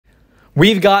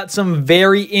We've got some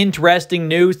very interesting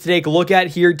news to take a look at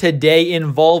here today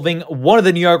involving one of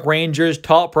the New York Rangers'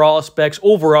 top prospects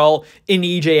overall in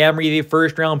EJ Emery, the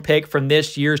first-round pick from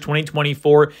this year's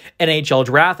 2024 NHL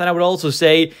Draft. And I would also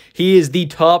say he is the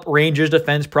top Rangers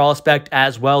defense prospect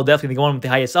as well, definitely the one with the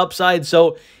highest upside.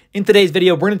 So in today's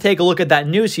video, we're going to take a look at that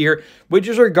news here, which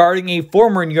is regarding a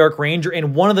former New York Ranger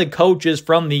and one of the coaches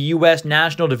from the U.S.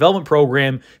 National Development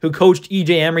Program who coached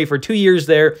EJ Emery for 2 years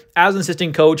there as an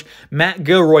assistant coach, Matt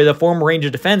Gilroy, the former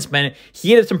Rangers defenseman.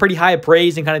 He had some pretty high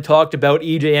praise and kind of talked about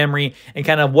EJ Emery and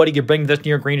kind of what he could bring to this New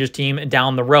York Rangers team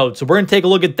down the road. So we're going to take a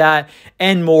look at that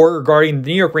and more regarding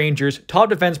the New York Rangers' top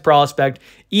defense prospect,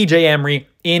 EJ Emery,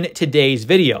 in today's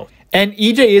video. And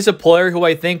EJ is a player who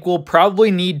I think will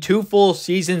probably need 2 full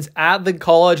seasons at the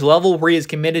college level where he is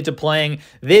committed to playing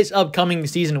this upcoming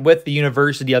season with the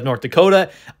University of North Dakota.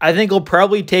 I think he'll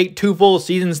probably take 2 full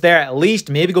seasons there at least,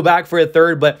 maybe go back for a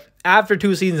third, but after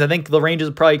 2 seasons, I think the Rangers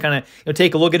will probably kind of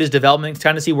take a look at his development,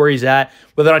 kind of see where he's at,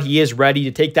 whether or not he is ready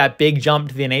to take that big jump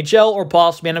to the NHL or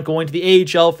possibly end up going to the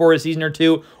AHL for a season or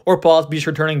 2 or possibly just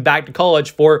returning back to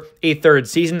college for a 3rd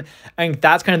season. I think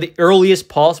that's kind of the earliest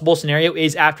possible scenario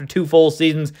is after 2 full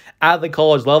seasons at the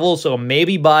college level. So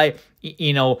maybe by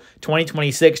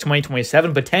 2026,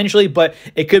 2027 potentially, but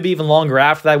it could be even longer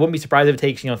after that. I wouldn't be surprised if it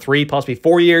takes, 3, possibly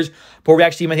 4 years before we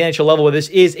actually see him at the NHL level. This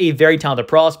is a very talented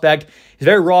prospect. He's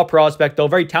a very raw prospect, though,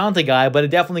 very talented guy, but it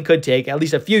definitely could take at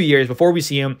least a few years before we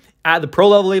see him at the pro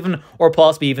level even, or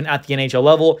possibly even at the NHL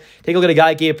level. Take a look at a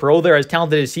guy, Gabe Perreault there, as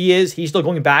talented as he is. He's still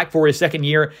going back for his 2nd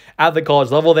year at the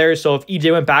college level there. So if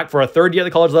EJ went back for a 3rd year at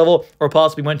the college level, or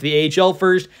possibly went to the AHL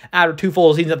first after 2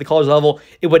 full seasons at the college level,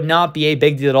 it would not be a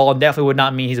big deal at all, and definitely would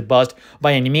not mean he's a bust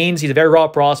by any means. He's a very raw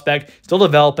prospect, still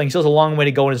developing, still has a long way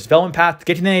to go in his development path to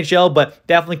get to the NHL, but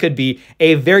definitely could be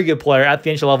a very good player at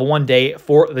the NHL level one day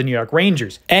for the New York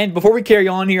Rangers. And before we carry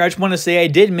on here, I just want to say I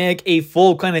did make a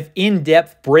full kind of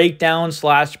in-depth breakdown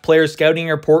 / player scouting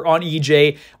report on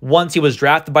EJ once he was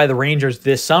drafted by the Rangers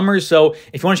this summer. So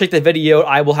if you want to check that video,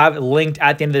 I will have it linked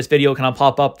at the end of this video, kind of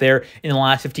pop up there in the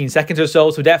last 15 seconds or so.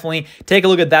 So definitely take a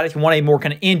look at that if you want a more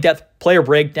kind of in-depth player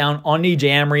breakdown on EJ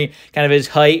Emery, kind of his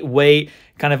height, weight,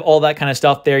 kind of all that kind of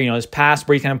stuff there, his past,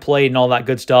 where he kind of played and all that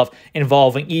good stuff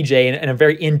involving EJ in a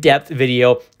very in-depth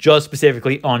video just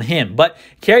specifically on him. But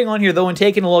carrying on here, though, and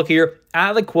taking a look here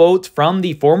at the quotes from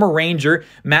the former Ranger,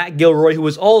 Matt Gilroy, who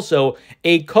was also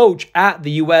a coach at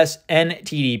the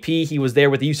USNTDP. He was there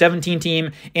with the U17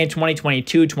 team in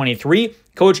 2022-23.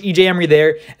 Coach EJ Emery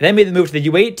there, and then made the move to the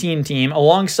U18 team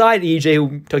alongside EJ,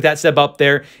 who took that step up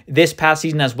there this past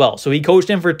season as well. So he coached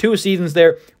him for 2 seasons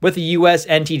there with the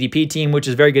USNTDP team, which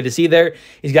is very good to see there.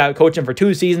 He's got coached him for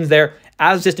 2 seasons there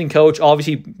as assistant coach.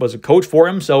 Obviously was a coach for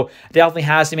him, so definitely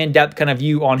has some in-depth kind of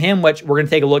view on him, which we're going to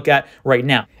take a look at right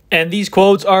now. And these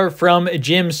quotes are from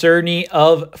Jim Cerny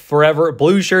of Forever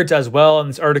Blue Shirts as well, and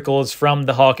this article is from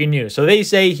the Hockey News. So they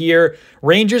say here,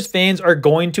 Rangers fans are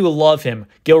going to love him.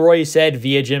 Gilroy said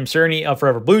via Jim Cerny of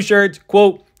Forever Blue Shirts,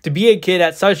 quote, "To be a kid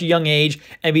at such a young age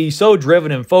and be so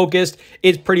driven and focused,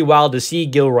 it's pretty wild to see,"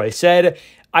 Gilroy said.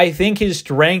 "I think his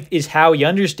strength is how he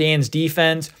understands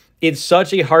defense. It's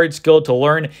such a hard skill to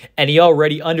learn, and he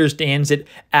already understands it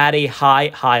at a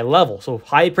high level." So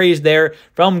high praise there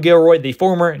from Gilroy, the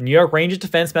former New York Rangers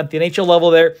defenseman at the NHL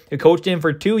level there, who coached him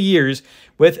for 2 years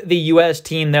with the U.S.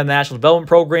 team there in the National Development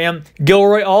Program.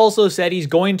 Gilroy also said he's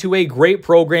going to a great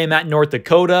program at North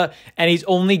Dakota, and he's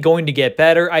only going to get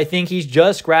better. "I think he's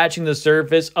just scratching the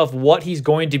surface of what he's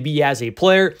going to be as a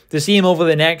player. To see him over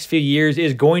the next few years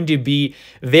is going to be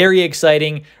very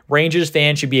exciting. Rangers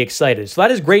fans should be excited." So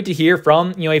that is great to hear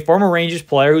from, a former Rangers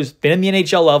player who's been in the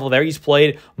NHL level there. He's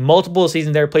played multiple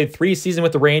seasons there, played 3 seasons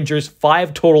with the Rangers,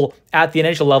 5 total at the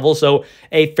NHL level. So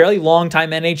a fairly long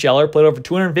time NHLer, played over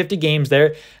 250 games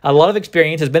there, a lot of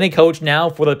experience, has been a coach now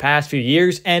for the past few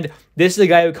years. And this is a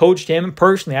guy who coached him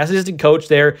personally as assistant coach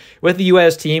there with the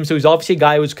U.S. team. So he's obviously a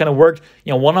guy who's kind of worked,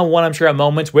 one-on-one, I'm sure, at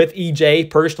moments with EJ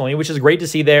personally, which is great to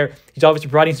see there. He's obviously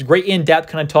providing some great in-depth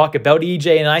kind of talk about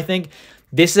EJ. And I think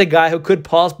this is a guy who could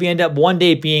possibly end up one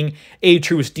day being a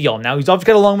true steal. Now, he's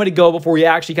obviously got a long way to go before he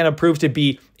actually kind of proves to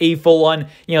be a full-on,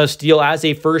 steal as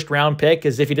a first-round pick,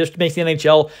 because if he just makes the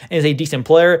NHL and is a decent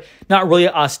player, not really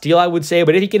a steal, I would say,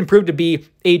 but if he can prove to be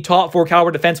a top 4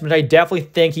 caliber defenseman, I definitely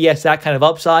think he has that kind of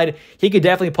upside. He could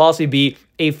definitely possibly be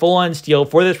a full-on steal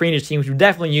for this Rangers team, which would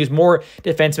definitely use more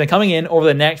defensemen coming in over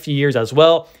the next few years as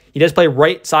well. He does play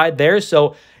right side there,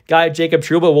 so guy Jacob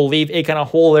Trouba will leave a kind of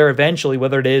hole there eventually,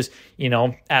 whether it is,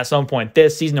 at some point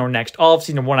this season or next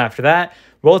offseason or one after that.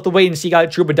 we'll have to wait and see. Guy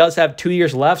Trouba does have 2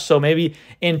 years left, so maybe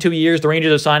in 2 years, the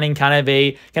Rangers are signing kind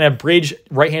of bridge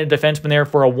right-handed defenseman there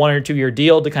for a 1 or 2 year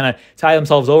deal to kind of tie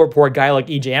themselves over. Poor guy like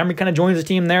EJ Emery kind of joins the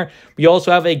team there. We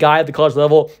also have a guy at the college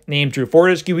level named Drew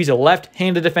Fortescue. He's a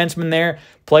left-handed defenseman there.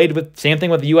 Played with same thing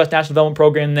with the U.S. National Development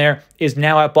Program there. Is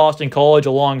now at Boston College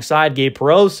alongside Gabe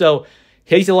Perreault. So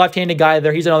he's a left-handed guy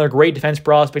there. He's another great defense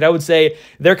prospect. I would say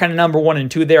they're kind of number 1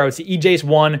 and 2 there. I would say EJ's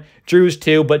 1, Drew's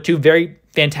 2, but 2 very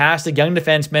fantastic young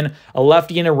defensemen, a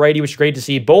lefty and a righty, which is great to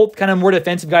see. Both kind of more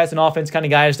defensive guys than offense kind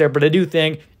of guys there, but I do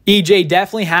think EJ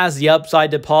definitely has the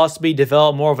upside to possibly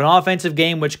develop more of an offensive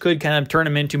game, which could kind of turn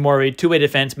him into more of a two-way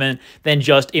defenseman than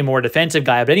just a more defensive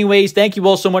guy. But anyways, thank you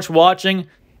all so much for watching.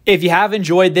 If you have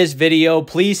enjoyed this video,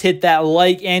 please hit that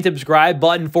like and subscribe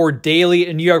button for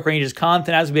daily New York Rangers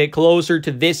content as we get closer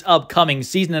to this upcoming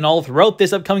season and all throughout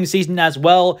this upcoming season as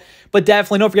well. But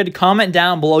definitely don't forget to comment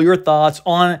down below your thoughts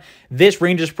on this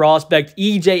Rangers prospect,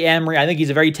 EJ Emery. I think he's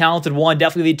a very talented one,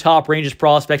 definitely the top Rangers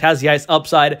prospect, has the highest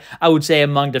upside, I would say,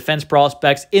 among defense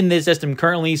prospects in this system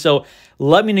currently. So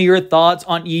let me know your thoughts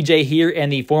on EJ here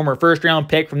and the former first-round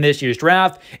pick from this year's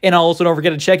draft. And also don't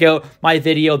forget to check out my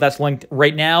video that's linked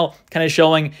right now, kind of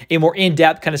showing a more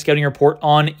in-depth kind of scouting report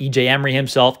on EJ Emery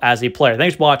himself as a player.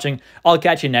 Thanks for watching. I'll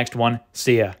catch you next one.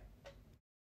 See ya.